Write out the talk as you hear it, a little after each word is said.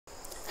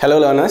Hello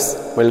learners,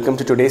 welcome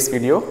to today's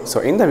video.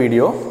 So in the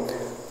video,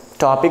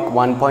 topic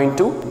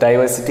 1.2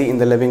 diversity in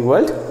the living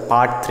world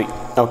part 3.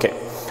 Okay,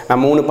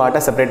 நான் மூணு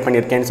பார்ட்டா separate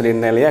பண்ணியிருக்கேன்னு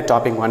சொல்லியிருந்தேன் இல்லையா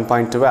topic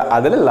 1.2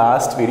 அதில்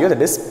last video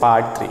that is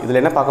part 3.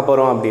 இதில் என்ன பார்க்க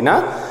போகிறோம் அப்படின்னா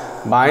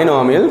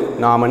binomial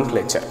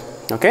nomenclature.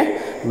 Okay,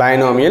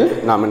 binomial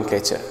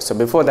nomenclature.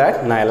 So before that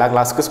நான் எல்லா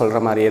கிளாஸுக்கும்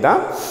சொல்கிற மாதிரியே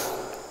தான்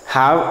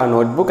have a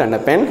notebook and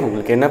a pen.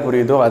 உங்களுக்கு என்ன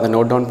புரியுதோ அதை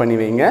நோட் டவுன் பண்ணி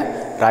வைங்க.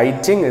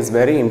 Writing is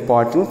very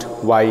important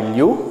while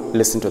you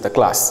listen to the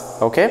class.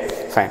 Okay,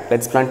 fine.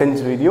 Let's plant in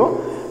this video.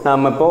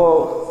 நம்ம இப்போ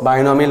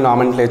binomial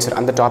nomenclature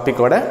அந்த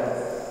டாப்பிக்கோட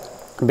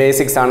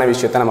பேசிக்ஸான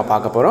விஷயத்தை நம்ம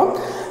பார்க்க போகிறோம்.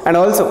 அண்ட்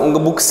ஆல்சோ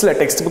உங்கள் புக்ஸில்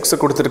டெக்ஸ்ட்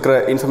புக்ஸில் கொடுத்துருக்கிற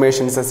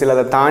இன்ஃபர்மேஷன்ஸை சில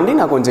அதை தாண்டி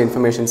நான் கொஞ்சம்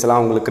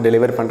இன்ஃபர்மேஷன்ஸ்லாம் உங்களுக்கு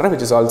டெலிவர் பண்ணுறேன்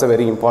which is also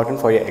very important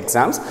for your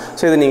exams.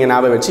 So இதை நீங்கள்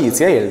ஞாபகம் வச்சு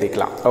ஈஸியாக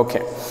எழுதிக்கலாம்.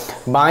 ஓகே,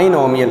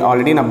 binomial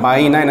ஆல்ரெடி நான்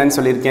பைனா என்னன்னு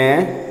சொல்லியிருக்கேன்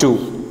 2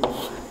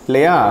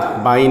 இல்லையா,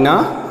 பைனா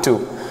 2.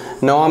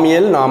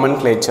 Nominal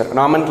nomenclature.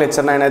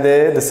 Nomenclature என்னது?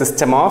 The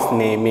system of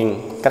naming.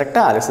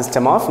 கரெக்டா? The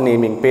system of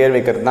naming. பேர்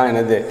வைக்கிறது தான்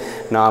என்னது?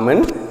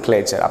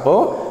 Nomenclature. அப்போ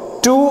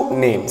 2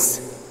 names.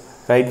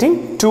 Writing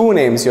 2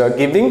 names. You are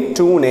giving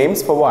 2 names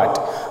for what?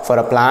 For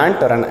a plant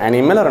or an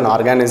animal or an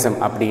organism.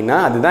 அப்படின்னா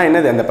அதுதான்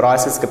என்னது? அந்த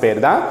ப்ராசஸ்க்கு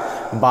பேர் தான்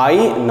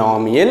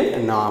binomial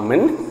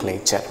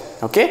nomenclature.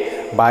 Okay?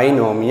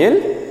 Binomial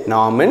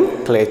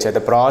nomenclature,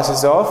 the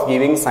process of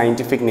giving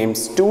scientific names,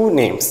 2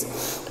 names.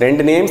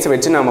 ரெண்டு names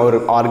வச்சு நம்ம ஒரு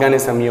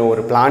ஆர்கானிசமையோ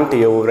ஒரு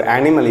பிளான்ட்டையோ ஒரு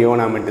அனிமலையோ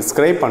நம்ம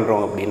டிஸ்கிரைப்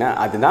பண்ணுறோம் அப்படின்னா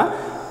அதுதான்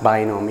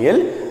binomial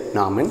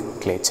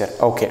nomenclature.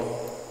 Okay,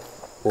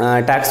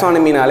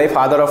 டாக்ஸானமினாலே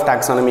father of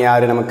taxonomy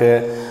யார் நமக்கு?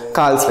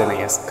 Curl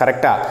Linnaeus.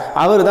 கரெக்டாக?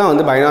 அவர் தான்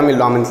வந்து binomial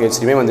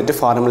nomenclature வந்துட்டு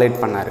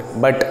ஃபார்முலேட் பண்ணார்.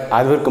 பட்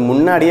அதற்கு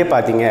முன்னாடியே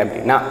பார்த்தீங்க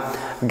அப்படின்னா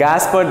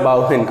காஸ்பர்ட்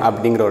பவுஹன்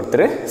அப்படிங்கிற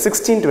ஒருத்தர்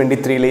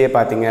 1623லேயே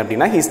பார்த்தீங்க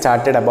அப்படின்னா he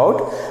started about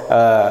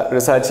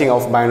researching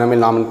of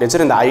binomial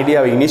nomenclature. இந்த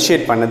ஐடியாவை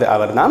இனிஷியேட் பண்ணது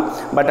அவர் தான்.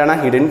 பட் ஆனால்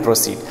he didn't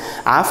proceed.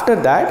 After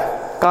that,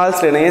 Carl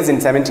Linnaeus in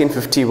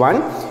 1751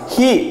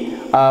 he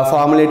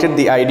formulated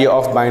the idea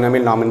of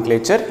binomial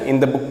nomenclature in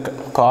the book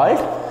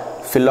called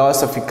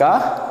Philosophica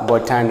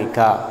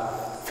Botanica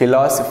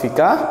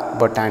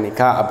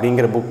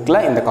அப்படிங்கிற புக்கில்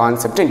இந்த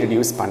கான்செப்ட்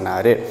இன்ட்ரடியூஸ்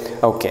பண்ணார்.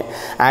 Okay,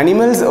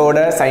 அனிமல்ஸோட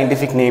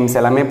scientific names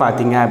எல்லாமே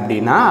பார்த்தீங்க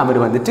அப்படின்னா அவர்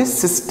வந்துட்டு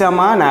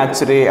சிஸ்டமா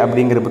நேச்சுரே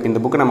அப்படிங்கிற புக்.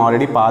 இந்த புக்கு நம்ம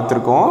ஆல்ரெடி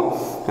பார்த்துருக்கோம்.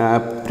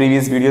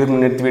 ப்ரீவியஸ் வீடியோக்கு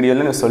முன்னாடி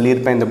வீடியோவில் நான்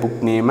சொல்லியிருப்பேன் இந்த புக்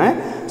நேமை.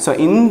 ஸோ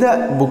இந்த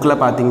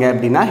புக்கில் பார்த்தீங்க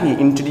அப்படின்னா he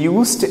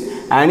introduced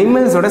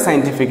அனிமல்ஸோட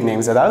சயின்டிஃபிக்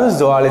நேம்ஸ், அதாவது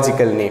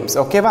ஜுவாலஜிக்கல் நேம்ஸ்.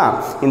 ஓகேவா?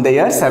 இந்த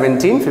இயர்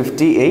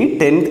 1758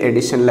 10th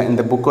எடிஷனில்,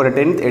 இந்த புக்கோட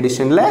 10th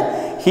எடிஷனில்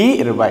he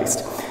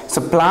revised. ஸோ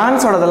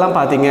பிளான்ஸோடதெல்லாம்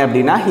பார்த்தீங்க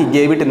அப்படின்னா he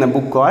gave it in the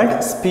book called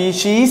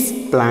Species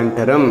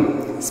Plantarum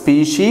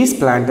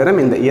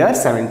in the year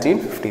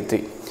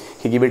 1753.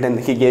 He gave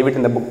it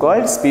in the book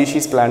called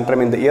Species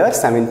Plantarum in the year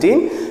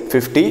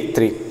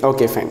 1753.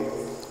 Okay, fine.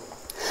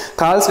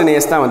 Curl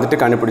Linnaeus தான் வந்துட்டு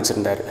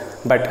கண்டுபிடிச்சிருந்தார்.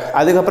 But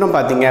அதுக்கப்புறம்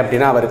பார்த்தீங்க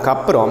அப்படின்னா அவருக்கு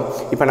அப்புறம்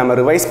இப்போ நம்ம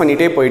ரிவைஸ்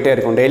பண்ணிகிட்டே போயிட்டே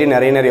இருக்கோம். டெய்லி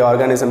நிறைய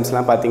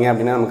ஆர்கானிசம்ஸ்லாம் பார்த்தீங்க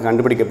அப்படின்னா நமக்கு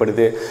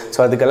கண்டுபிடிக்கப்படுது. ஸோ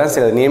அதுக்கெல்லாம்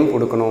சில நேம்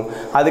கொடுக்கணும்.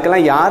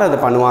 அதுக்கெல்லாம் யார் அதை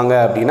பண்ணுவாங்க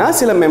அப்படின்னா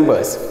சில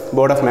மெம்பர்ஸ்,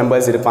 போர்ட் ஆஃப்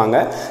மெம்பர்ஸ்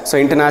இருப்பாங்க. ஸோ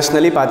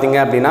இன்டர்நேஷ்னலி பார்த்தீங்க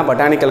அப்படின்னா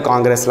பொட்டானிக்கல்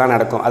காங்கிரஸ்லாம்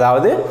நடக்கும்,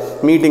 அதாவது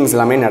மீட்டிங்ஸ்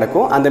எல்லாமே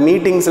நடக்கும். அந்த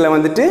மீட்டிங்ஸில்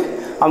வந்துட்டு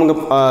அவங்க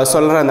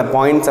சொல்கிற அந்த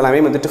பாயிண்ட்ஸ்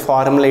எல்லாமே வந்துட்டு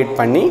ஃபார்முலேட்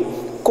பண்ணி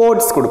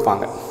கோட்ஸ்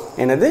கொடுப்பாங்க.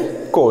 என்னது?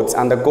 கோட்ஸ்.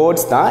 அந்த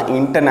கோட்ஸ் தான்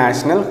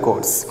இன்டர்நேஷ்னல்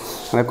கோட்ஸ்.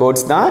 அந்த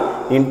கோட்ஸ் தான்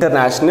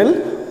international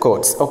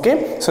quotes. Okay,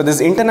 so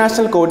this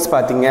international quotes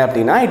பார்த்தீங்க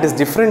அப்படின்னா it is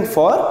different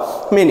for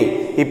many.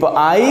 இப்போ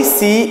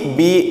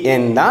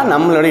ICBN தான்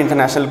நம்மளோட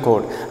இன்டர்நேஷ்னல்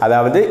கோட்,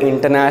 அதாவது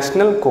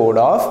international code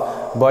of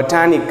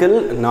botanical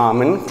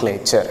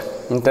nomenclature.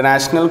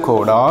 International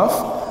code of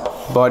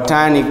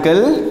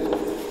botanical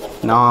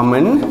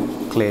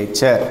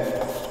nomenclature.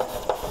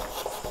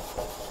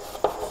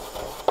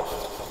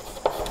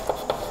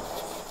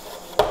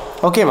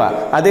 ஓகேவா?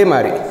 அதே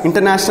மாதிரி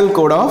international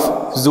code of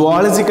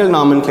zoological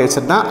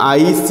nomenclature தான்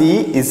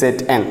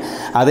ICZN.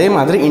 அதே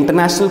மாதிரி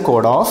international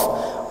code of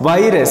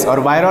virus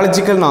R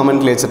வைராலஜிக்கல்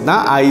nomenclature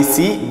தான்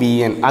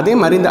ICBN. அதே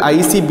மாதிரி இந்த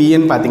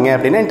ICBN பார்த்தீங்க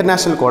அப்படின்னா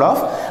இன்டர்நேஷ்னல் கோட்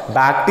ஆஃப்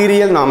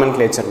பாக்டீரியல்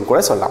நாமென்க்ளேச்சர்னு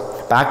கூட சொல்லலாம்.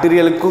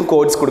 பாக்டீரியலுக்கும்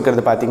கோட்ஸ்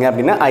கொடுக்கறது பார்த்தீங்க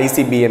அப்படின்னா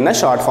ICBN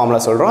ஷார்ட்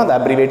ஃபார்மில் சொல்கிறோம். அதை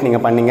அப்ரிவேட்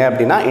நீங்கள் பண்ணீங்க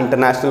அப்படின்னா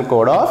international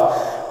code of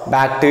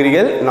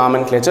bacterial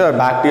nomenclature or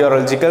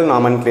bacteriological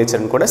nomenclature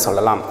கூட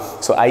சொல்லலாம்.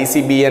 ஸோ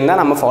ICBN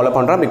தான் நம்ம ஃபாலோ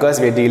பண்ணுறோம் because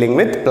we are dealing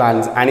with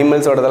plants.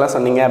 அனிமல்ஸோடதெல்லாம்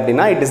சொன்னீங்க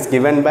அப்படின்னா it is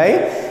given by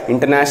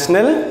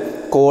International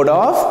Code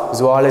of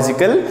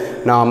Zoological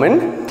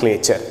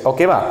Nomenclature.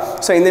 ஓகேவா?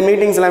 ஸோ இந்த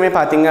மீட்டிங்ஸ் எல்லாமே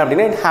பார்த்தீங்க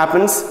அப்படின்னா it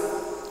happens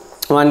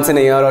once in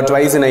a year or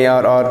twice in a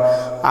year or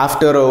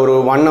after ஒரு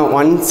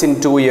once in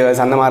 2 years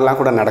அந்த மாதிரிலாம்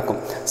கூட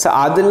நடக்கும். ஸோ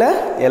அதில்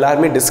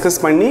எல்லாருமே டிஸ்கஸ்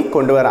பண்ணி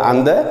கொண்டு வர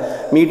அந்த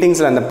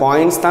மீட்டிங்ஸில் அந்த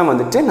பாயிண்ட்ஸ் தான்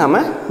வந்துட்டு நம்ம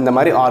இந்த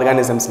மாதிரி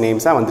ஆர்கானிசம்ஸ்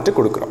நேம்ஸாக வந்துட்டு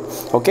கொடுக்குறோம்.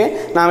 ஓகே,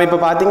 நாம் இப்போ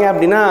பார்த்தீங்க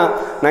அப்படின்னா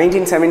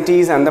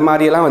 1970s அந்த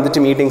மாதிரியெல்லாம் வந்துட்டு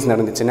மீட்டிங்ஸ்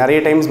நடந்துச்சு, நிறைய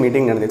டைம்ஸ்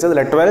மீட்டிங் நடந்துச்சு.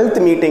 அதில் 12th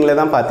மீட்டிங்கில்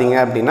தான் பார்த்தீங்க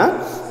அப்படின்னா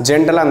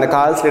ஜென்ரலாக அந்த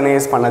கார்ல்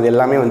லின்னேயஸ் பண்ணது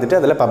எல்லாமே வந்துட்டு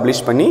அதில்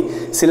பப்ளிஷ் பண்ணி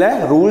சில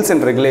ரூல்ஸ்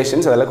அண்ட்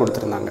ரெகுலேஷன்ஸ் அதெல்லாம்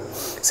கொடுத்துருந்தாங்க.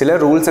 சில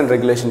ரூல்ஸ் அண்ட்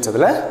ரெகுலேஷன்ஸ்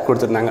அதில்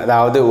கொடுத்துருந்தாங்க.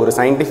 அதாவது ஒரு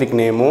சயின்டிஃபிக்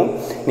நேமும்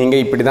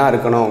நீங்கள் இப்படி தான்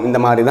இருக்கணும், இந்த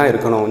மாதிரி தான்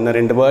இருக்கணும், இந்த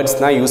 2 வேர்ட்ஸ்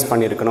தான் யூஸ்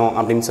பண்ணியிருக்கணும்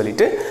அப்படின்னு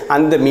சொல்லிட்டு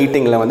அந்த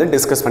மீட்டிங்கில் வந்து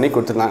டிஸ்கஸ் பண்ணி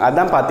கொடுத்துருந்தாங்க.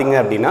 அதான் பார்த்தீங்க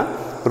அப்படின்னா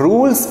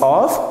rules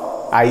of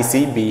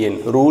ICBN,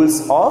 rules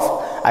of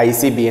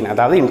ICBN,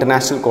 அதாவது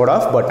international code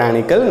of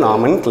botanical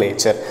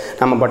nomenclature.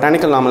 நம்ம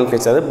பொட்டானிக்கல்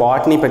நாமன்க்ளேச்சர் அதாவது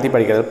பாட்னி பற்றி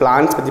படிக்கிறது,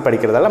 பிளான்ஸ் பற்றி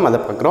படிக்கிறதால நம்ம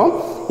அதை பார்க்குறோம்.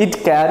 It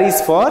carries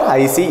for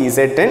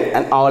ICZN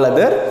and all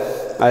other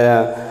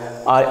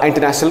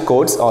international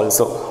codes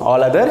also,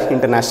 all other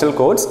international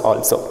codes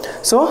also.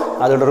 So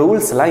அதோட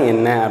ரூல்ஸ்லாம்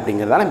என்ன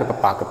அப்படிங்கிறத நம்ம இப்போ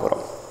பார்க்க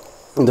போகிறோம்.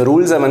 இந்த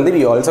ரூல்ஸை வந்து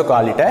we also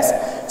call it as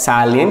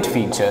salient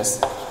features.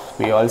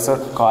 We also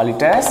call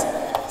it as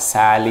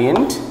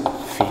salient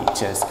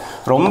features.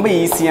 ரொம்ப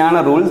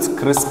ஈஸியான ரூல்ஸ்,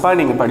 கிறிஸ்பாக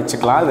நீங்கள்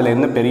படிச்சுக்கலாம். அதில்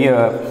எந்த பெரிய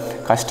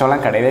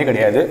கஷ்டம்லாம் கிடையவே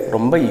கிடையாது,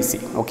 ரொம்ப ஈஸி.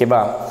 ஓகேவா?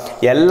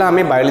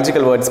 எல்லாமே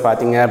பயாலஜிக்கல் வேர்ட்ஸ்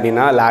பார்த்தீங்க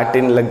அப்படின்னா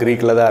லாட்டின் இல்லை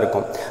க்ரீக்கில் தான்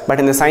இருக்கும்.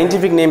 பட் இந்த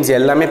சயின்டிஃபிக் நேம்ஸ்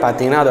எல்லாமே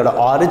பார்த்தீங்கன்னா அதோட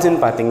ஆரிஜின்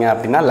பார்த்தீங்க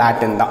அப்படின்னா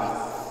லாட்டின் தான்.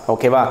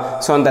 ஓகேவா?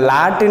 ஸோ அந்த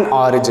லாட்டின்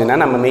ஆரிஜினை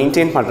நம்ம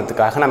மெயின்டைன்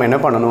பண்ணுறதுக்காக நம்ம என்ன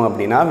பண்ணணும்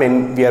அப்படின்னா when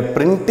we are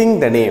printing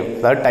the name,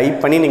 அதாவது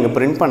டைப் பண்ணி நீங்கள்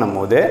பிரிண்ட்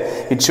பண்ணும்போது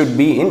it should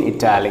be in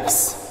italics.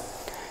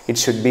 It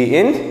should be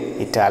in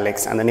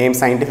italics. அந்த நேம்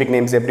சயின்டிஃபிக்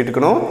நேம்ஸ் எப்படி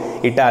இருக்கணும்?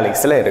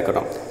 இட்டாலிக்ஸில்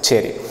இருக்கணும்.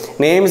 சரி,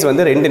 நேம்ஸ்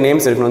வந்து 2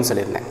 நேம்ஸ் இருக்கணும்னு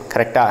சொல்லியிருந்தேன்.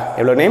 கரெக்டாக?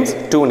 எவ்வளோ நேம்ஸ்?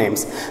 2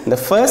 நேம்ஸ். இந்த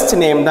ஃபர்ஸ்ட்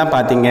நேம் தான்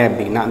பார்த்தீங்க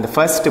அப்படின்னா, அந்த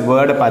ஃபர்ஸ்ட்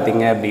வேர்டு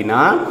பார்த்தீங்க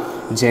அப்படின்னா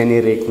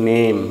generic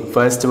name.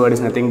 First word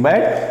is nothing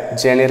but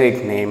generic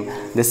name.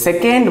 The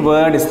second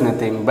word is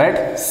nothing but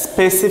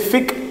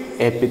specific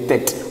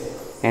epithet.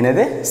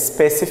 என்னது?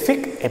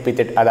 Specific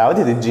epithet. அதாவது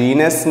இது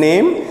genus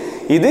name,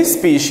 இது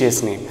species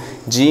name.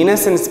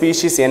 Genus and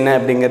species என்ன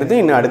அப்படிங்கிறது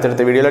இன்னும்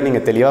அடுத்தடுத்த வீடியோவில்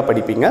நீங்கள் தெளிவாக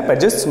படிப்பீங்க. But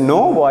just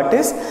know what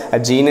is a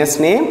genus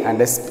name and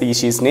a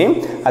species name.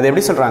 அது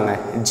எப்படி சொல்கிறாங்க?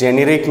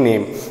 Generic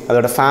name.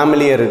 அதோட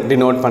ஃபேமிலியை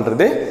டினோட்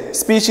பண்ணுறது.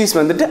 ஸ்பீஷீஸ்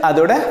வந்துட்டு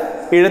அதோட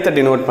இடத்தை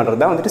டினோட் பண்ணுறது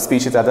தான் வந்துட்டு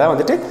ஸ்பீஷீஸ். அதான்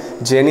வந்துட்டு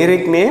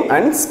generic name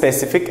and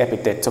specific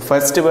epithet. So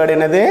first word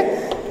என்னது?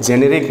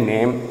 Generic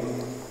name.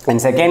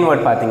 And second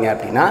word பார்த்தீங்க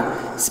அப்படின்னா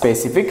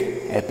ஸ்பெசிஃபிக்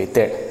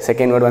எபித்தெட்.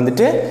 செகண்ட் வேர்ட்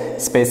வந்துட்டு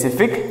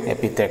ஸ்பெசிஃபிக்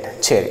எபித்தெட்.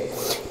 சரி,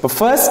 இப்போ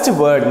ஃபர்ஸ்ட்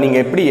வேர்ட்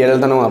நீங்கள் எப்படி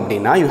எழுதணும்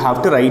அப்படின்னா you have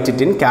to right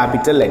it in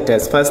capital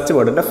letters. First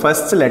வேர்டோட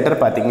first letter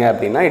பார்த்தீங்க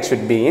அப்படின்னா it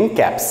should be in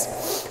caps.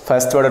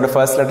 First வேர்டோட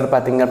first letter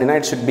பார்த்தீங்க அப்படின்னா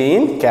it should be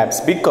in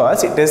caps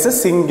because it is a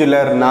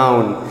singular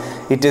noun.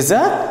 It is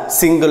a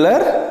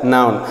singular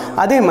noun.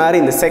 அதே மாதிரி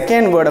இந்த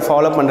second வேர்டை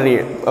follow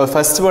பண்ணுற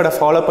first வேர்டை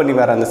ஃபாலோ பண்ணி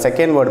வர அந்த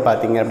செகண்ட் வேர்டு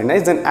பார்த்தீங்க அப்படின்னா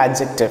it's an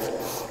adjective.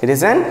 It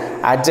is an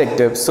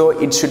adjective, so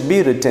it should be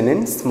written in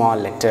small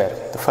letter.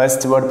 The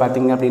first word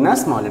பார்த்தீங்க அப்படின்னா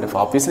small letter.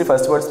 Obviously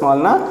first word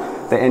smallனா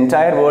the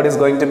entire word is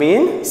going to be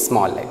in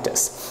small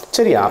letters.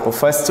 சரியா? அப்போ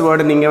first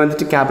word நீங்கள்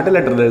வந்துட்டு capital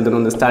letter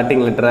எழுதணும் இந்த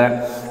starting letter.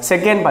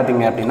 Second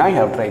பார்த்தீங்க அப்படின்னா you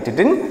have to write it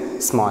in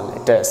small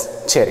letters.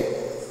 சரி,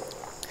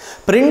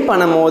 print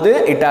பண்ணும்போது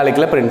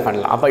இட்டாலிக்கில் print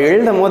பண்ணலாம். அப்போ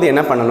எழுதும் போது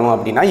என்ன பண்ணணும்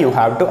அப்படின்னா you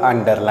have to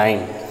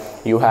underline.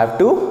 You have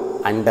to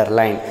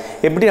underline.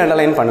 எப்படி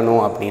அண்டர்லைன்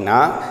பண்ணணும் அப்படின்னா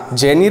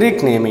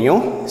ஜெனரிக்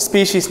நேமையும்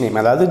ஸ்பீஷீஸ் நேம்,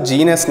 அதாவது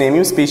ஜீனஸ்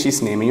நேமையும் ஸ்பீஷீஸ்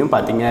நேமையும்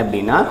பார்த்தீங்க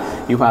அப்படின்னா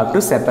you have to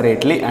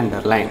separately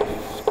underline.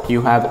 You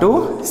have to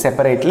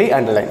separately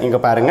underline. இங்கே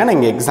பாருங்கள், நான்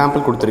இங்கே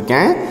எக்ஸாம்பிள்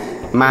கொடுத்துருக்கேன்.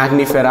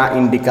 மேக்னிஃபெரா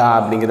இண்டிகா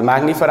அப்படிங்கிறது.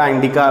 மேக்னிஃபெரா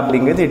இண்டிகா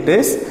அப்படிங்கிறது it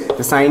is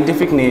the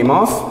scientific name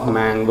of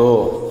mango.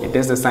 It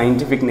is the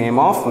scientific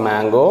name of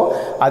mango.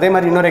 அதே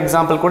மாதிரி இன்னொரு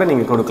எக்ஸாம்பிள் கூட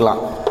நீங்கள்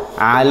கொடுக்கலாம்.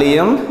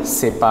 ஆலியம்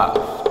செப்பா.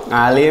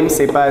 Allium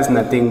cepa is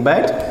nothing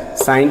but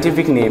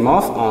scientific name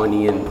of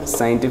onion.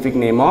 Scientific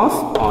name of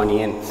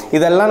onion.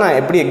 இதெல்லாம் நான்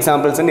எப்படி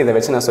எக்ஸாம்பிள்ஸ்ன்னு இதை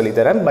வச்சு நான்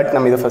சொல்லித்தரேன். பட்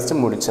நம்ம இதை ஃபஸ்ட்டு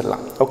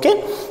முடிச்சிடலாம். ஓகே,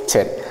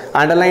 சரி.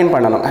 அண்டர்லைன்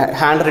பண்ணணும்.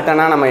 ஹேண்ட்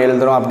ரிட்டனாக நம்ம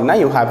எழுதுகிறோம் அப்படின்னா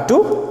யூ ஹாவ் டு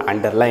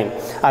அண்டர்லைன்.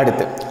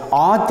 அடுத்து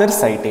ஆத்தர்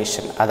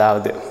சைட்டேஷன்.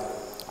 அதாவது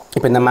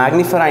இப்போ இந்த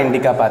மேக்னிஃபெரா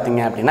இண்டிகா பார்த்தீங்க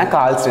அப்படின்னா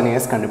கார்ல்ஸ்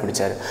லினேயஸ்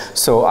கண்டுபிடிச்சார்.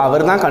 ஸோ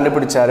அவர் தான்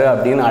கண்டுபிடிச்சாரு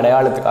அப்படின்னு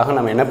அடையாளத்துக்காக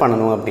நம்ம என்ன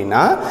பண்ணணும்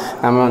அப்படின்னா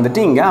நம்ம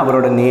வந்துட்டு இங்கே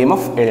அவரோட நேம்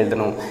ஆஃப்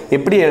எழுதணும்.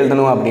 எப்படி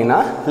எழுதணும் அப்படின்னா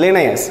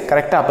லினேயஸ்.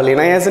 கரெக்டாக? அப்போ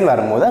லினேயஸ்ன்னு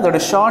வரும்போது அதோட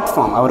ஷார்ட்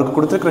ஃபார்ம், அவருக்கு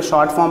கொடுத்துருக்குற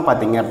ஷார்ட் ஃபார்ம்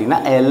பார்த்தீங்க அப்படின்னா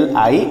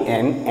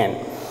LINN.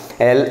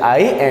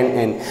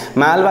 LINN.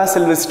 மால்வா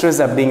சில்வெஸ்ட்ரஸ்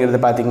அப்படிங்கிறது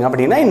பார்த்தீங்க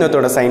அப்படின்னா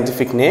இன்னொருத்தோட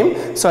சயின்டிஃபிக் நேம்.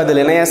 ஸோ அது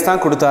லினேயஸ்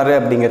தான் கொடுத்தாரு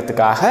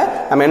அப்படிங்கிறதுக்காக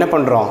நம்ம என்ன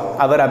பண்ணுறோம்,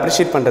 அவர்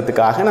அப்ரிஷியேட்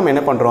பண்ணுறதுக்காக நம்ம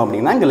என்ன பண்ணுறோம்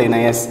அப்படின்னா இங்கே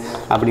லினேயஸ்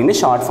அப்படின்னு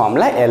ஷார்ட்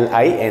ஃபார்மில்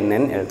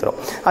LINN எழுதுகிறோம்.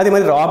 அதே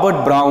மாதிரி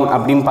ராபர்ட் ப்ரவுன்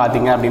அப்படின்னு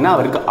பார்த்தீங்க அப்படின்னா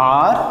அவருக்கு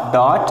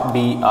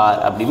R.BR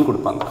அப்படின்னு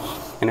கொடுப்பாங்க.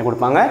 என்ன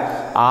கொடுப்பாங்க?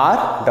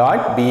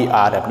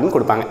 R.BR அப்படின்னு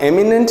கொடுப்பாங்க.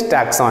 எமினன்ட்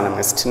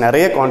டாக்ஸானமிஸ்ட்.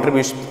 நிறைய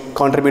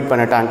கான்ட்ரிபியூட்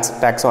பண்ண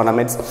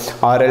டாக்ஸானமிஸ்ட்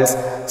ஆர்எல்ஸ்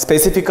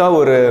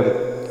ஸ்பெசிஃபிக்காக ஒரு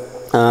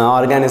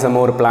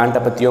ஆர்கானிசமோ ஒரு பிளான்ட்டை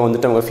பற்றியோ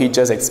வந்துட்டு அவங்க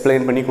ஃபீச்சர்ஸ்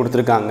எக்ஸ்பிளைன் பண்ணி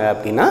கொடுத்துருக்காங்க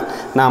அப்படின்னா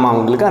நாம்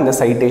அவங்களுக்கு அந்த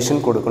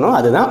சைட்டேஷன் கொடுக்கணும்.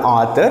 அதுதான்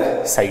ஆத்தர்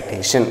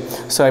சைட்டேஷன்.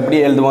 ஸோ எப்படி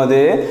எழுதுவோம்? அது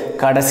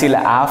கடைசியில்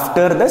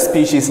ஆஃப்டர் த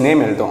ஸ்பீஷீஸ்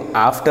நேம் எழுதுவோம்.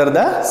 ஆஃப்டர்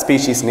த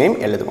ஸ்பீஷீஸ் நேம்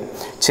எழுதுவோம்.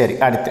 சரி,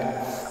 அடுத்து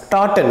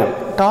டாட்டனம்.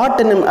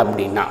 டாட்டனம்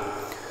அப்படின்னா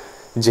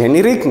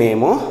ஜெனரிக்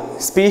நேமும்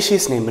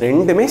ஸ்பீஷீஸ் நேம்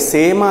ரெண்டுமே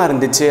சேமாக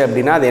இருந்துச்சு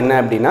அப்படின்னா அது என்ன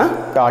அப்படின்னா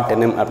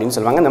டாட்டனம் அப்படின்னு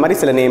சொல்லுவாங்க. இந்த மாதிரி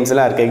சில நேம்ஸ்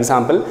எல்லாம் இருக்குது.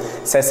 எக்ஸாம்பிள்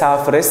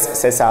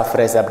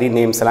செசாஃப்ரஸ் அப்படின்னு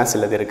நேம்ஸ் எல்லாம்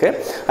சிலது இருக்குது.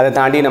 அதை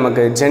தாண்டி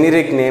நமக்கு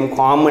ஜெனரிக் நேம்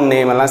காமன்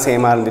நேம் எல்லாம்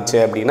சேமாக இருந்துச்சு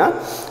அப்படின்னா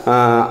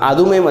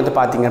அதுவுமே வந்து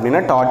பார்த்திங்க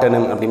அப்படின்னா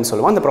டாட்டனம் அப்படின்னு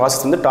சொல்லுவோம். அந்த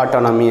ப்ராசஸ் வந்து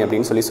டாட்டானமி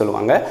அப்படின்னு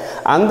சொல்லுவாங்க.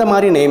 அந்த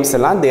மாதிரி நேம்ஸ்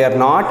எல்லாம் they are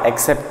not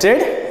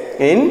accepted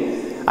in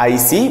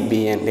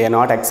ICBN. They are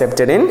not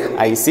accepted in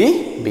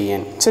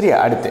ICBN. சரியா?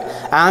 அடுத்து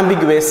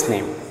ambiguous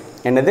name.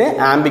 என்னது?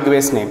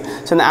 ambiguous name.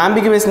 So இந்த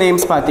ambiguous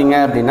names பார்த்தீங்க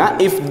அப்படின்னா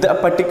if the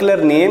particular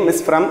name is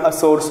from a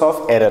source of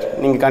error,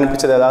 நீங்கள்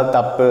கண்டுபிடிச்சது ஏதாவது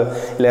தப்பு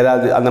இல்லை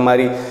ஏதாவது அந்த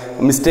மாதிரி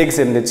மிஸ்டேக்ஸ்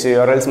இருந்துச்சு,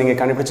 or else நீங்கள்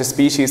கண்டுபிடிச்ச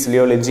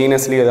ஸ்பீஷீஸ்லையோ இல்லை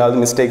ஜீனஸ்லையோ ஏதாவது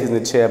மிஸ்டேக்ஸ்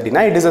இருந்துச்சு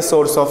அப்படின்னா it is a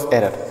source of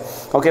error.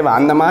 ஓகேவா?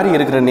 அந்த மாதிரி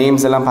இருக்கிற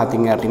நேம்ஸ் எல்லாம்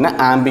பார்த்தீங்க அப்படின்னா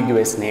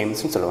ambiguous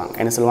namesனு சொல்லுவாங்க.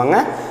 என்ன சொல்லுவாங்க?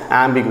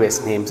 ambiguous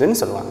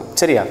namesனு சொல்லுவாங்க.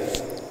 சரியா?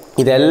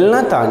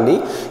 இதெல்லாம் தாண்டி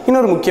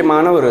இன்னொரு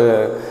முக்கியமான ஒரு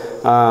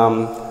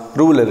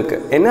ரூல்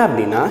இருக்குது. என்ன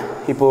அப்படின்னா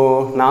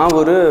இப்போது நான்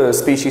ஒரு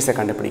ஸ்பீஷீஸை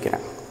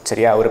கண்டுபிடிக்கிறேன்.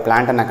 சரியா? ஒரு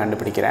பிளான்ட்டை நான்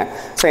கண்டுபிடிக்கிறேன்.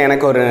 ஸோ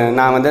எனக்கு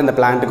நான் வந்து அந்த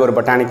பிளான்ட்டுக்கு ஒரு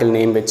பொட்டானிக்கல்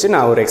நேம் வச்சு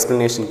நான் ஒரு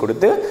எக்ஸ்ப்ளனேஷன்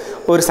கொடுத்து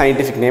ஒரு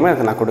சயின்டிஃபிக் நேமை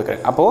அதை நான்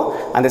கொடுக்குறேன். அப்போது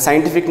அந்த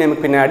சயின்டிஃபிக்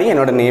நேமுக்கு பின்னாடி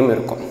என்னோடய நேம்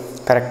இருக்கும்.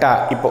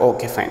 கரெக்டாக? இப்போ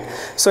ஓகே ஃபைன்.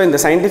 ஸோ இந்த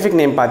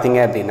சயின்டிஃபிக் நேம்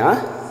பார்த்தீங்க அப்படின்னா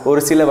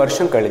ஒரு சில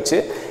வருஷம் கழித்து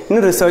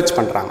இன்னும் ரிசர்ச்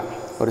பண்ணுறாங்க.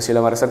 ஒரு சில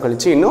வருஷம்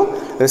கழித்து இன்னும்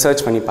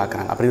ரிசர்ச் பண்ணி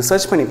பார்க்குறாங்க. அப்படி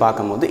ரிசர்ச் பண்ணி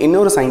பார்க்கும்போது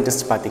இன்னொரு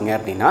சயின்டிஸ்ட் பார்த்தீங்க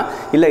அப்படின்னா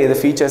இல்லை இது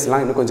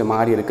ஃபீச்சர்ஸ்லாம் இன்னும் கொஞ்சம்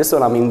மாறி இருக்குது, ஸோ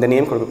நம்ம இந்த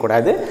நேம்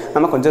கொடுக்கக்கூடாது,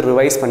 நம்ம கொஞ்சம்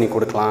ரிவைஸ் பண்ணி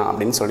கொடுக்கலாம்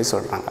அப்படின்னு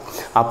சொல்கிறாங்க.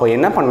 அப்போ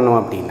என்ன பண்ணணும்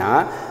அப்படின்னா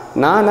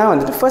நான்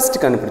வந்துட்டு ஃபர்ஸ்ட்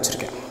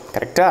கண்டுபிடிச்சிருக்கேன்.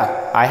 கரெக்டாக?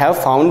 I have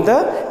found the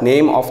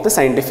name of the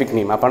scientific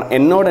name. அப்போ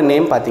என்னோட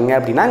நேம் பார்த்தீங்க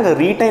அப்படின்னா அங்கே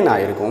ரீடைன்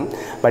ஆகிருக்கும்.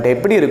 பட்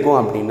எப்படி இருக்கும்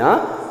அப்படின்னா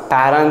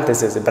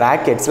parenthesis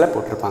bracketsல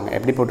போட்டிருப்பாங்க.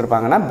 எப்படி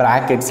போட்டிருப்பாங்கன்னா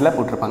bracketsல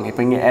போட்டிருப்பாங்க.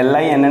 இப்போ இங்கே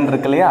LINN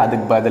இருக்கு இல்லையா,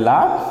 அதுக்கு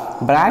பதிலாக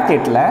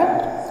bracketல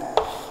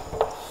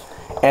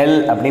L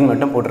அப்படின்னு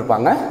மட்டும்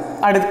போட்டிருப்பாங்க.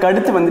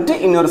 அடுத்து வந்துட்டு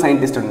இன்னொரு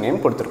சயின்டிஸ்டோட நேம்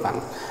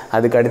கொடுத்துருப்பாங்க.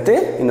 அதுக்கடுத்து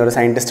இன்னொரு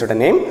சயின்டிஸ்டோட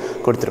நேம்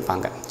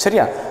கொடுத்துருப்பாங்க.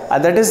 சரியா?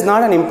 That is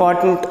not an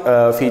important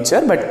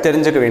feature, but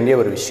தெரிஞ்சுக்க வேண்டிய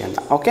ஒரு விஷயம்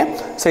தான். ஓகே?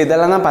 ஸோ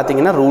இதெல்லாம் தான்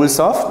பார்த்தீங்கன்னா ரூல்ஸ்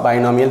ஆஃப்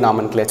பைனாமியல்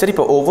நாமென்க்ளேச்சர்.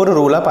 இப்போ ஒவ்வொரு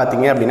ரூலாக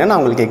பார்த்தீங்க அப்படின்னா நான்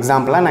உங்களுக்கு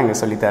எக்ஸாம்பிளாக நான் இங்கே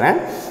சொல்லித்தரேன்.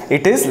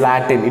 It is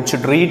Latin. It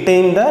should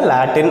retain the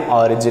Latin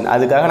origin.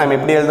 அதுக்காக நம்ம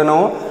எப்படி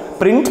எழுதணும்?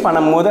 பிரிண்ட்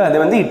பண்ணும்போது அது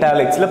வந்து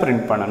இட்டாலிக்ஸில்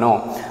பிரிண்ட் பண்ணணும்.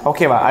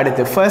 ஓகேவா?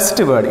 அடுத்து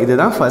ஃபர்ஸ்ட் வேர்டு.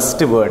 இதுதான்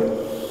ஃபர்ஸ்ட் வேர்டு.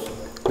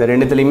 இந்த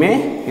ரெண்டுத்துலையுமே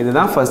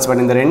இதுதான் ஃபர்ஸ்ட்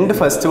வேர்டு. இந்த ரெண்டு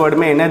ஃபர்ஸ்ட்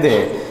வேர்டுமே என்னது?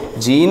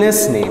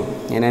 Genus name.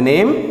 என்ன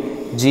நேம்?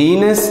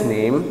 Genus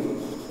name.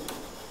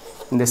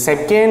 இந்த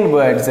செகண்ட்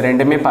வேர்ட்ஸ்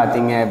ரெண்டுமே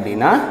பார்த்தீங்க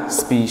அப்படின்னா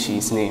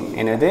ஸ்பீஷீஸ் நேம்.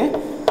 என்னது?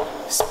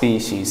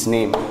 Species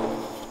name.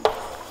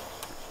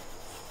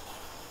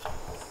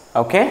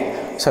 Okay?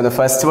 So the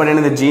first word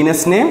என்னது?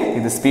 Genus name.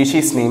 இது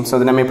ஸ்பீஷீஸ் நேம். ஸோ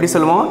அது நம்ம எப்படி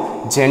சொல்லுவோம்?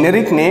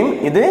 Generic name.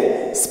 இது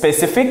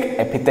specific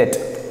எபித்தெட்.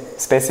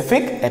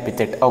 Specific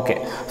எபித்தெட். Okay,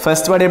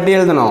 first word எப்படி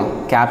எழுதணும்?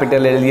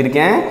 கேபிட்டல்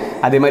எழுதியிருக்கேன்.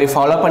 அதே மாதிரி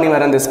ஃபாலோ பண்ணி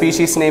வர அந்த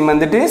ஸ்பீஷீஸ் நேம்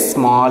வந்துட்டு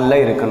ஸ்மாலில்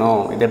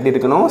இருக்கணும். இது எப்படி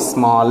இருக்கணும்?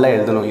 ஸ்மாலில்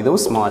எழுதணும்.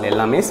 இதுவும் ஸ்மால்.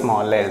 எல்லாமே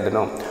ஸ்மாலில்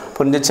எழுதணும்.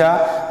 புரிஞ்சிச்சா?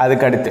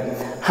 அதுக்கு அடுத்து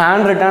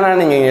ஹேண்ட் ரிட்டனாக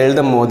நீங்கள்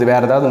எழுதும் போது,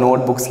 வேறு ஏதாவது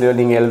நோட் புக்ஸ்லையோ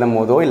நீங்கள் எழுதும்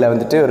போதோ இல்லை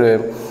வந்துட்டு ஒரு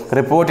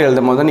ரிப்போர்ட்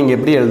எழுதும் போதோ நீங்கள்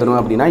எப்படி எழுதணும்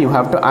அப்படின்னா you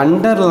have to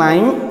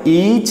underline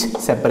each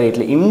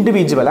separately.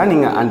 இண்டிவிஜுவலாக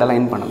நீங்கள்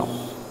அண்டர்லைன் பண்ணணும்.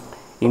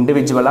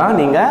 இண்டிவிஜுவலாக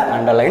நீங்கள்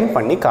அண்டர்லைன்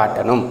பண்ணி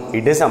காட்டணும்.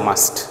 It is a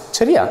must.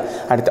 சரியா?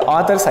 அடுத்து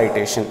ஆத்தர்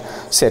சைட்டேஷன்.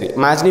 சரி,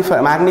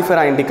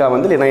 மேக்னிஃபெரா இண்டிகா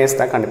வந்து லினயஸ்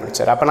தான்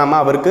கண்டுபிடிச்சார். அப்போ நம்ம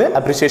அவருக்கு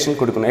அப்ரிசியேஷன்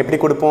கொடுக்கணும். எப்படி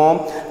கொடுப்போம்?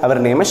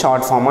 அவர் நேமை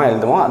ஷார்ட் ஃபார்மாக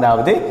எழுதுவோம்.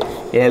 அதாவது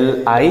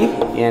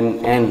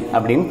LINN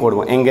அப்படின்னு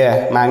போடுவோம். எங்கே?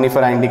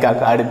 மேக்னிஃபெரா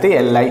இண்டிகாவுக்கு அடுத்து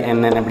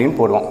LINN அப்படின்னு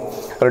போடுவோம்.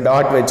 ஒரு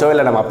டாட் வச்சோ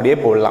இல்லை நம்ம அப்படியே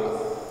போடலாம்,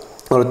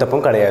 ஒரு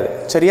தப்பும் கிடையாது.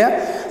 சரியா?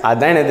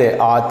 அதுதான் என்னது?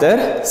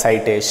 Author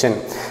citation.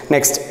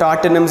 நெக்ஸ்ட்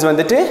டாட்டனிம்ஸ்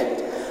வந்துட்டு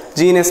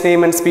genus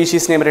name and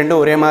species name ரெண்டும்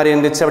ஒரே மாதிரி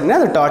இருந்துச்சு அப்படின்னா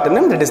அது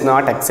Tottenham. That is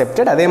not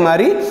accepted. அதே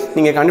மாதிரி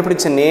நீங்கள்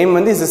கண்டுபிடிச்ச நேம்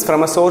வந்து is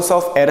from a source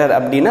of error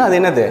அப்படின்னா அது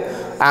என்னது?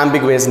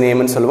 ஆம்பிகுவஸ்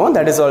நேம்னு சொல்லுவோம்.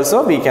 That is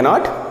also we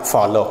cannot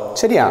follow.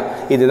 சரியா?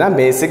 இதுதான்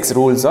basics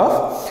rules of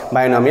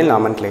binomial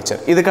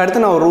nomenclature. இதுக்கு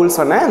அடுத்து நான் ஒரு ரூல்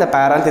சொன்னேன், அந்த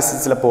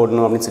பேராந்திசிஸில்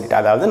போடணும் அப்படின்னு சொல்லிட்டு.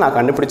 அதாவது நான்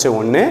கண்டுபிடிச்ச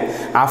ஒன்று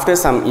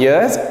ஆஃப்டர் சம்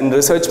இயர்ஸ்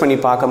ரிசர்ச் பண்ணி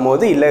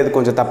பார்க்கும்போது இல்லை இது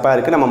கொஞ்சம் தப்பாக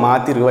இருக்குது, நம்ம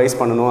மாற்றி ரிவைஸ்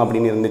பண்ணணும்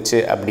அப்படின்னு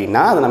இருந்துச்சு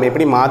அப்படின்னா அதை நம்ம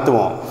எப்படி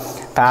மாற்றுவோம்?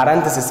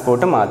 பேராந்திசிஸ்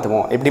போட்டு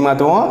மாற்றுவோம். எப்படி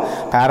மாற்றுவோம்?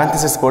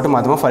 பேராந்திசிஸ் போட்டு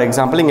மாற்றுவோம். ஃபார்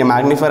எக்ஸாம்பிள் இங்கே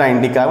மேக்னிஃபெரா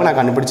இண்டிகாவை நான்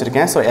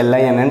கண்டுபிடிச்சிருக்கேன். ஸோ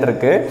LINN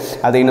இருக்குது.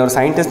 அதை இன்னொரு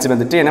சயின்டிஸ்ட்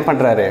வந்துட்டு என்ன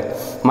பண்ணுறாரு?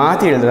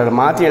 மாற்றி எழுதுறாரு.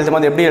 மாற்றி எழுதும்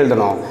போது எப்படி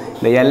எழுதணும்?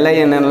 இந்த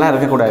LINNலாம்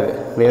இருக்கக்கூடாது,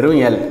 வெறும்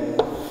L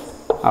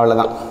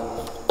அவ்வளோதான்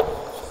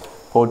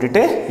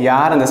போட்டுட்டு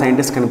யார் அந்த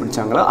சயின்டிஸ்ட்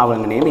கண்டுபிடிச்சாங்களோ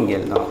அவங்க நேம் இங்கே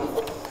எழுதணும்.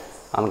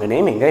 அவங்க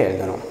நேம் இங்கே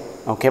எழுதணும்.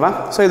 ஓகேவா?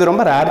 ஸோ இது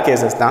ரொம்ப ரேர்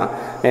கேசஸ் தான்.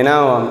 ஏன்னா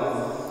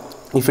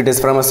if it is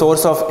from a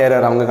source of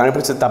error, அவங்க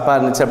கண்டுபிடிச்சது தப்பாக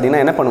இருந்துச்சு அப்படின்னா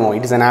என்ன பண்ணுவோம்?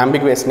 It is an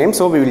ambiguous name,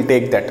 so we will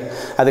take that.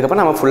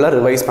 அதுக்கப்புறம் நம்ம ஃபுல்லாக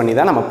ரிவைஸ் பண்ணி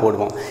தான் நம்ம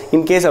போடுவோம்.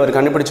 இன்கேஸ் அவர்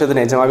கண்டுபிடிச்சது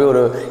நிஜமாகவே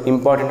ஒரு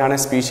இம்பார்ட்டண்ட்டான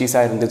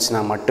ஸ்பீஷீஸாக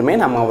இருந்துச்சுன்னா மட்டுமே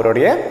நம்ம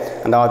அவருடைய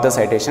அந்த ஆத்தர்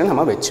சைட்டேஷனை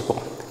நம்ம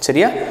வச்சுப்போம்.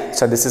 சரியா?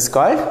 So this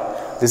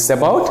is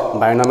about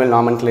binomial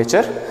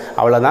nomenclature.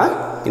 அவ்வளோதான்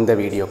இந்த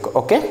வீடியோக்கு.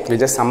 Okay, we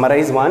just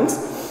summarize once.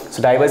 So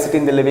diversity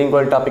in the living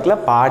world டாப்பிக்கில்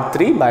பார்ட்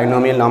 3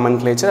 பைனோமியல்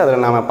நாமன்க்ளேச்சர்.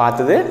 அதில் நம்ம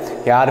பார்த்தது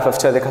யார்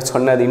ஃபஸ்ட்டு அதுக்கு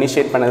சொன்னது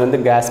இனிஷியேட் பண்ணது வந்து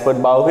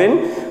காஸ்பர்ட் பவுஹின்.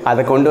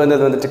 அதை கொண்டு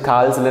வந்தது வந்துட்டு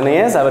கார்ல்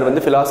லின்னேயஸ். அவர்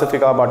வந்து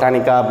ஃபிலாசபிகா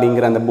பொட்டானிக்கா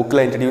அப்படிங்கிற அந்த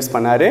புக்கில் இன்ட்ரடியூஸ்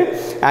பண்ணார்.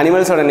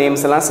 அனிமல்ஸோட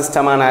நேம்ஸ் எல்லாம்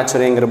சிஸ்டமா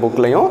நேச்சுரேங்கிற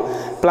புக்லையும்,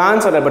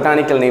 பிளான்ஸோட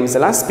பொட்டானிக்கல் நேம்ஸ்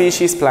எல்லாம்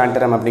ஸ்பீஷீஸ்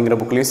பிளான்டரம் அப்படிங்கிற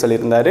புக்லையும்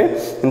சொல்லியிருந்தார்.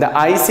 இந்த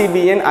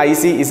ஐசிபிஎன்,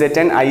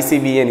 ஐசிஇசட்என்,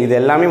 ஐசிபிஎன் இது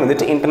எல்லாமே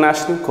வந்துட்டு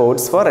international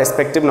quotes for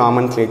respective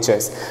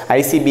நாமன்க்ளேச்சர்ஸ்.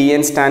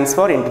 ICBN stands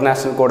for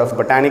international code of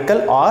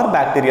botanical R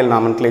bacterial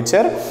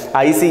nomenclature.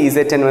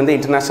 ஐசிஇசட்என் வந்து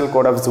international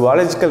code of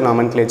zoological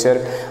nomenclature.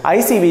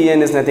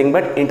 ICBN is nothing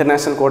but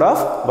international code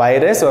of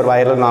virus ஒரு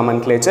viral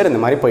nomenclature.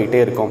 இந்த மாதிரி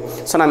போயிட்டே இருக்கும்.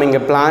 So நம்ம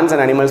இங்கே பிளான்ஸ்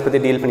அண்ட் அனிமல்ஸ்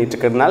பற்றி deal பண்ணிட்டு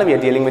இருக்கிறதுனால we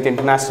are dealing with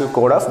international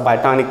code of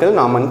botanical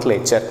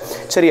nomenclature.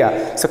 சரியா?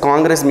 ஸோ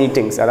காங்கிரஸ்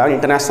மீட்டிங்ஸ், அதாவது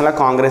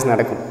இன்டர்நேஷ்னலாக காங்கிரஸ்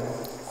நடக்கும்.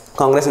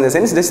 காங்கிரஸ் இந்த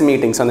சென்ஸ் திஸ்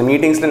மீட்டிங்ஸ், அந்த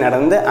மீட்டிங்ஸில்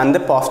நடந்து அந்த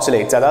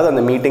பாஸ்டுலேட்ஸ், அதாவது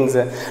அந்த மீட்டிங்ஸ்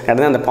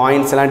நடந்து அந்த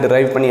பாயிண்ட்ஸ் எல்லாம்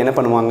டிரைவ் பண்ணி என்ன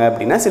பண்ணுவாங்க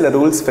அப்படின்னா சில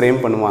ரூல்ஸ் ஃப்ரேம்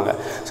பண்ணுவாங்க.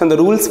 ஸோ அந்த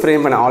ரூல்ஸ்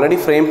ஃப்ரேம் பண்ண ஆல்ரெடி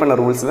ஃப்ரேம் பண்ண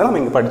ரூல்ஸ் தான் நம்ம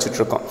இங்கே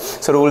படிச்சுட்ருக்கோம்.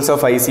 ஸோ ரூல்ஸ்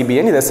ஆஃப்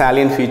ஐசிபிஎன் இதை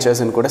சாலியன்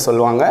ஃபீச்சர்ஸ்ன்னு கூட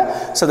சொல்லுவாங்க.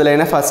 ஸோ அதில்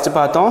என்ன ஃபஸ்ட்டு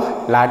பார்த்தோம்,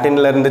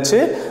 லாட்டினில் இருந்துச்சு.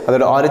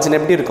 அதோட ஆரிஜின்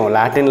எப்படி இருக்கும்,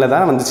 லாட்டினில்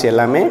தான் வந்துச்சு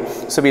எல்லாமே.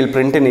 So will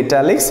print in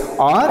italics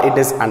R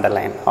it is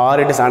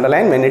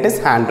underline when it is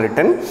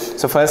handwritten.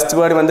 So first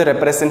word வந்து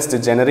represents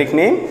the generic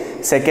name,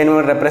 second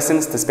word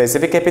represents the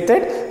specific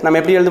எபித்தெட். நம்ம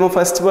எப்படி எழுதுவோம்,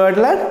 ஃபர்ஸ்ட்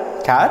வேர்டில்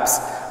கேப்ஸ்,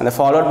 அந்த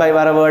ஃபாலோட் பை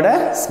வர வேர்டை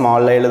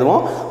ஸ்மாலில்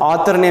எழுதுவோம்.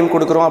 ஆத்தர் நேம்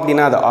கொடுக்குறோம்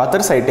அப்படின்னா அது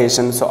ஆத்தர்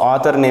சைட்டேஷன். ஸோ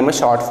ஆத்தர் நேமை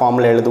ஷார்ட்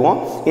ஃபார்மில் எழுதுவோம்.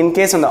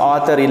 இன்கேஸ் அந்த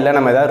ஆத்தர் இல்லை,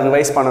 நம்ம எதாவது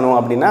ரிவைஸ் பண்ணணும்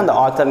அப்படின்னா அந்த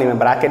ஆத்தர் நேமை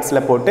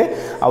ப்ராக்கெட்ஸில் போட்டு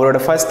அவரோட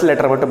ஃபர்ஸ்ட்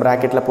லெட்டர் மட்டும்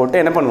ப்ராக்கெட்டில்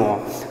போட்டு என்ன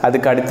பண்ணுவோம்,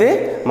 அதுக்கு அடுத்து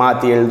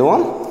மாற்றி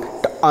எழுதுவோம்.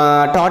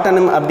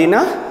 டாட்டனம்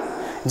அப்படின்னா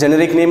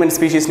generic name and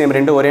species name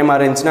ரெண்டு ஒரே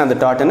மாதிரி இருந்துச்சுன்னா அந்த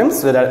tautonym's,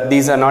 so that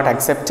these are not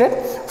accepted.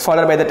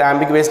 Followed by that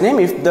ambiguous name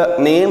if the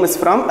name is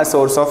from a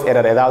source of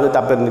error, ஏதாவது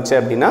தப்பு இருந்துச்சு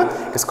அப்படின்னா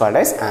it is called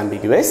as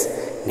ambiguous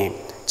name.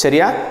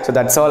 சரியா? So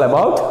that's all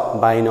about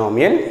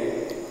binomial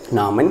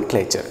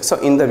nomenclature. So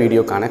இந்த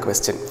வீடியோக்கான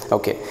question.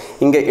 Okay,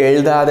 இங்கே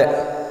எழுதாத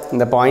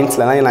இந்த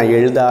பாயிண்ட்ஸ்லாம் நான்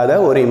எழுதாத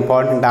ஒரு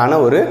இம்பார்ட்டண்ட்டான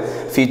ஒரு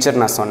ஃபீச்சர்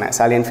நான் சொன்னேன்,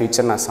 சாலியன்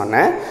ஃபீச்சர் நான்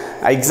சொன்னேன்.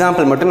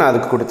 எக்ஸாம்பிள் மட்டும் நான்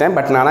அதுக்கு கொடுத்தேன்,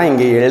 பட் நான்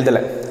இங்கே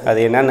எழுதலை. அது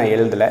என்ன நான்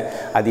எழுதலை,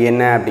 அது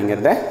என்ன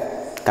அப்படிங்கிறத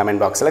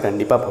கமெண்ட் பாக்ஸில்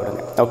கண்டிப்பாக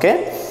போடுங்க. ஓகே,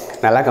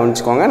 நல்லா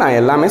கவனிச்சுக்கோங்க. நான்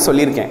எல்லாமே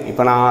சொல்லியிருக்கேன்.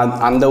 இப்போ நான்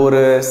அந்த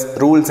ஒரு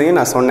ரூல்ஸையும்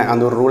நான் சொன்னேன்,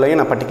 அந்த ஒரு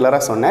ரூலையும் நான்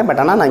பர்டிகுலராக சொன்னேன்.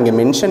 பட் ஆனால் நான் இங்கே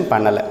மென்ஷன்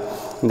பண்ணலை,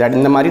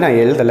 இந்த மாதிரி நான்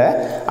எழுதலை.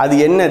 அது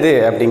என்னது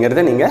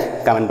அப்படிங்கிறத நீங்கள்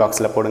கமெண்ட்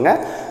பாக்ஸில் போடுங்க.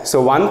 So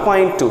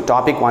 1.2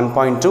 topic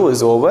 1.2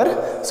 is over.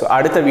 So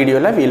அடுத்த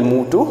வீடியோவில் we'll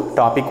move to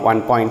topic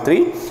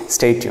 1.3.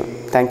 Stay tuned.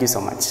 Thank you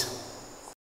so much.